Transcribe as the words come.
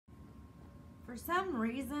For some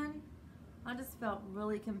reason, I just felt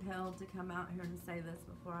really compelled to come out here and say this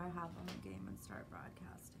before I hop on the game and start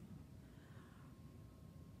broadcasting.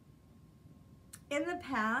 In the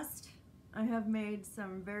past, I have made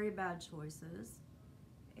some very bad choices,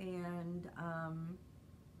 and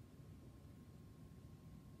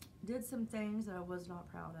did some things that I was not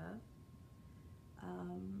proud of.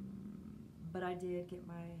 But I did get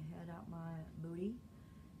my head out my booty,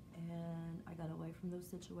 and I got away from those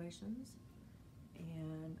situations,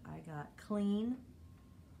 and I got clean,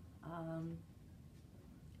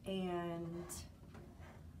 and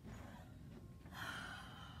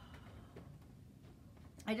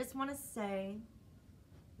I just want to say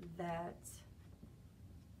that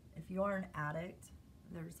if you're an addict,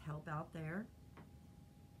 there's help out there.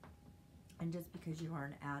 And just because you are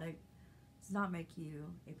an addict does not make you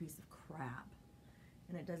a piece of crap.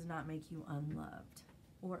 And it does not make you unloved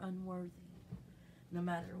or unworthy. No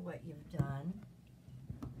matter what you've done,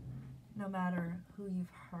 no matter who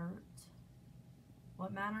you've hurt,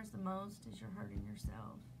 what matters the most is you're hurting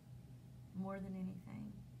yourself more than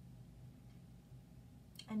anything.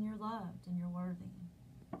 And you're loved and you're worthy.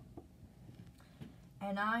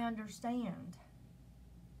 And I understand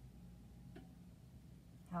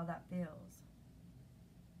how that feels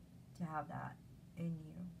to have that in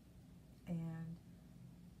you. And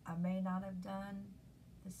I may not have done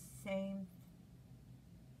the same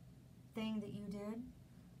thing that you did,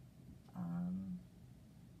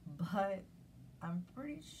 but I'm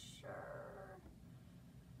pretty sure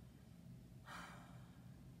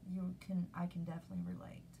I can definitely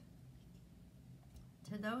relate.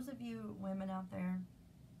 To those of you women out there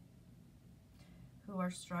who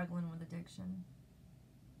are struggling with addiction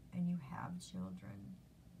and you have children,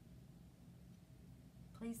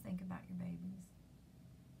 please think about your babies.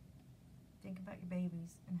 Think about your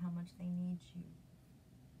babies and how much they need you,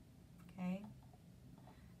 okay?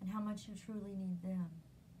 And how much you truly need them.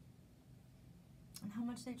 And how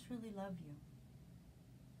much they truly love you.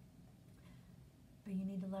 But you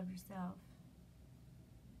need to love yourself.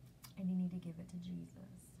 And you need to give it to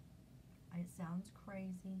Jesus. It sounds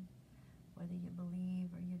crazy, whether you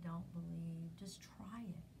believe or you don't believe. Just try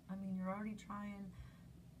it. I mean, you're already trying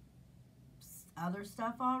other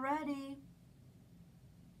stuff already.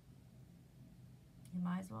 You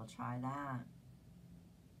might as well try that.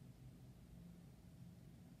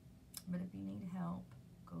 But if you need help,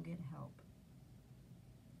 go get help.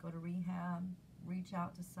 Go to rehab. Reach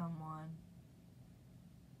out to someone.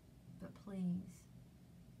 But please,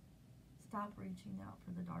 stop reaching out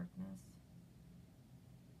for the darkness.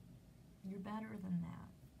 You're better than that.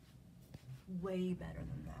 Way better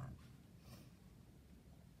than that.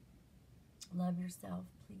 Love yourself,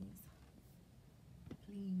 please.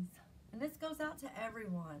 Please. And this goes out to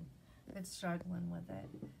everyone that's struggling with it.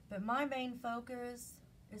 But my main focus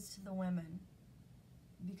is to the women.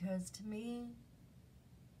 Because to me,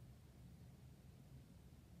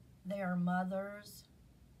 they are mothers.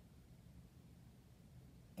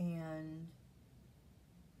 And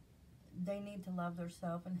they need to love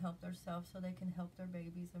themselves and help themselves so they can help their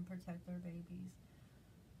babies and protect their babies.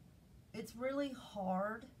 It's really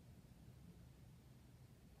hard.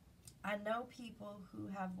 I know people who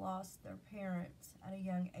have lost their parents at a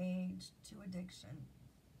young age to addiction.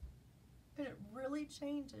 And it really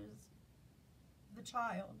changes the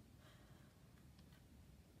child.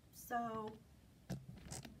 So,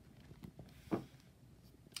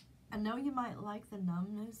 I know you might like the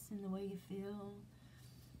numbness and the way you feel.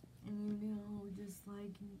 And you know, just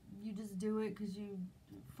like, you just do it because you,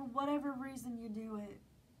 for whatever reason you do it.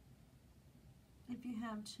 If you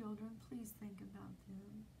have children, please think about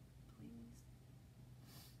them. Please.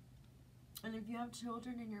 And if you have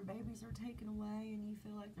children and your babies are taken away and you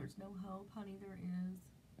feel like there's no hope, honey, there is.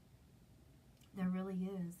 There really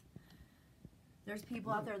is. There's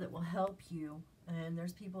people out there that will help you. And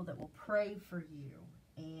there's people that will pray for you.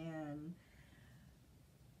 And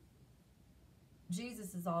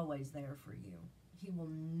Jesus is always there for you. He will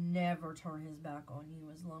never turn his back on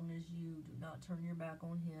you as long as you do not turn your back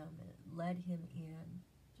on him and let him in.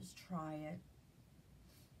 Just try it.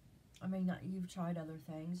 I mean, you've tried other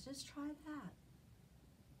things. Just try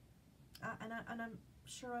that. And I'm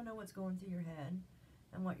sure I know what's going through your head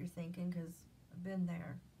and what you're thinking because I've been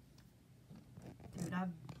there. Dude,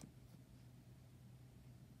 I've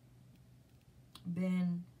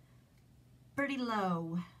been pretty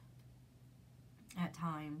low at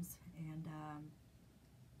times, and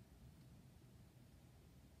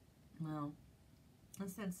well, I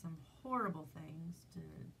said some horrible things to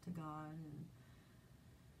God,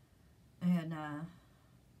 and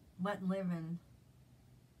wasn't living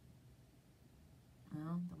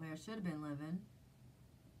well, the way I should have been living.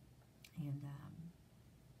 And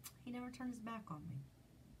he never turned his back on me.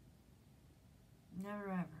 Never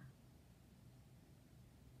ever.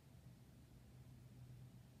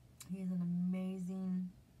 He's an amazing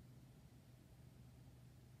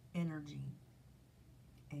energy.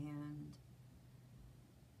 And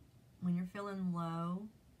when you're feeling low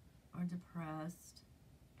or depressed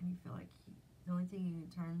and you feel like the only thing you can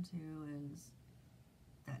turn to is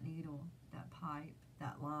that needle, that pipe,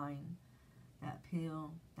 that line, that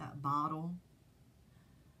pill, that bottle,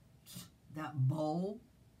 that bowl,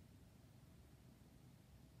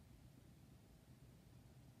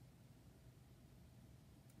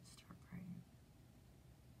 start praying.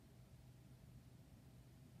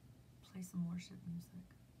 Play some worship music.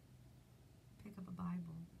 Pick up a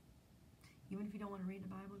Bible. Even if you don't want to read the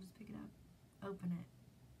Bible, just pick it up, open it,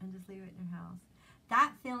 and just leave it in your house.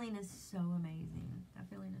 That feeling is so amazing. That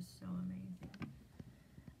feeling is so amazing.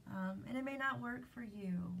 And it may not work for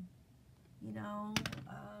you. You know,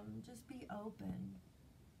 just be open.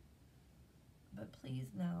 But please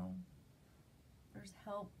know there's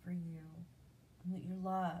help for you and that you're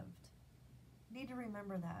loved. You need to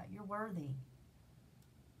remember that. You're worthy.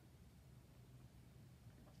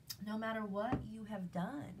 No matter what you have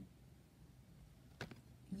done,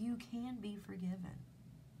 you can be forgiven.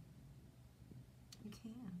 You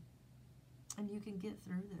can. And you can get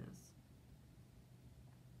through this.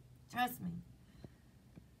 Trust me.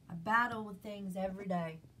 I battle with things every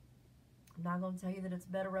day. I'm not going to tell you that it's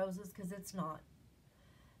bed of roses, because it's not.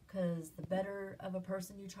 Because the better of a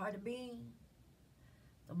person you try to be,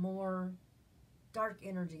 the more dark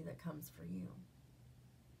energy that comes for you.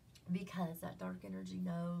 Because that dark energy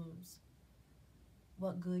knows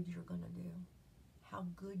what good you're going to do, how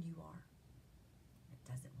good you are. It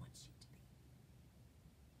doesn't want you to be.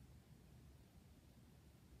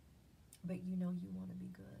 But you know you want to be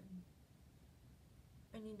good.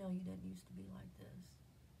 And you know you didn't used to be like this.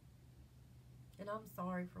 And I'm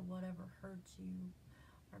sorry for whatever hurt you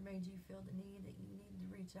or made you feel the need that you need to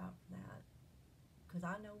reach out for that. Because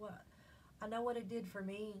I know what it did for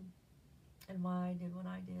me and why I did what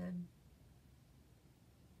I did.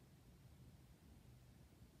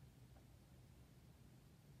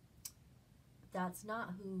 But that's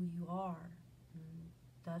not who you are.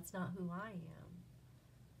 That's not who I am.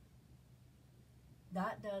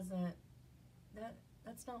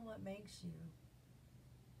 That's not what makes you.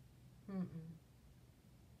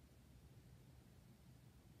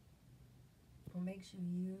 What makes you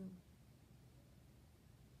you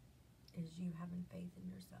is you having faith in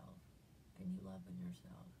yourself, and you loving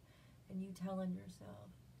yourself, and you telling yourself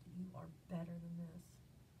that you are better than this.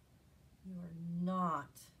 You are not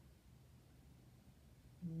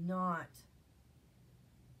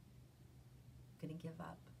gonna give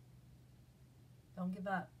up. Don't give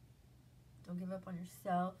up. Don't give up on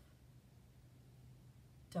yourself.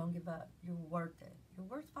 Don't give up. You're worth it. You're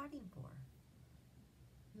worth fighting for.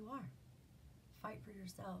 You are. Fight for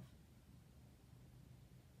yourself.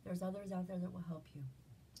 There's others out there that will help you.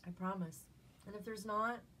 I promise. And if there's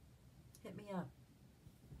not, hit me up.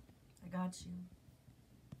 I got you.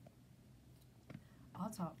 I'll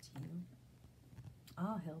talk to you.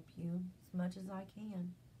 I'll help you as much as I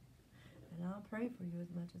can. And I'll pray for you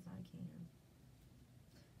as much as I can.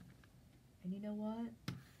 And you know what?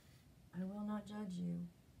 I will not judge you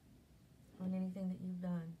on anything that you've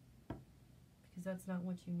done. Because that's not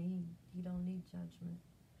what you need. You don't need judgment.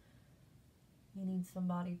 You need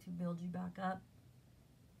somebody to build you back up.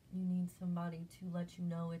 You need somebody to let you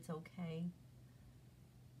know it's okay.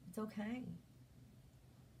 It's okay.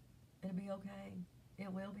 It'll be okay.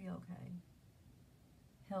 It will be okay.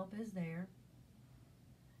 Help is there.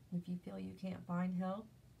 If you feel you can't find help,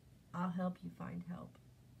 I'll help you find help.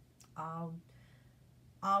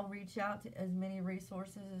 I'll reach out to as many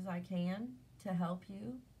resources as I can to help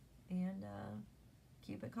you, and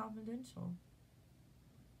keep it confidential.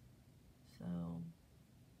 So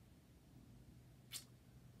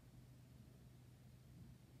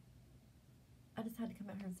I just had to come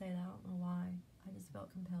out here and say that. I don't know why. I just felt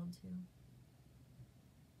compelled to.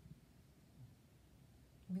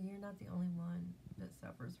 But you're not the only one that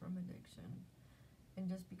suffers from addiction. And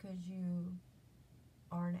just because you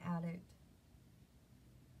are an addict,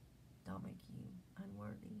 don't make you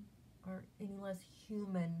unworthy or any less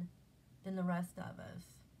human than the rest of us.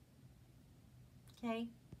 Okay?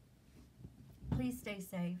 Please stay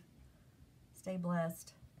safe. Stay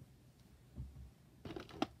blessed.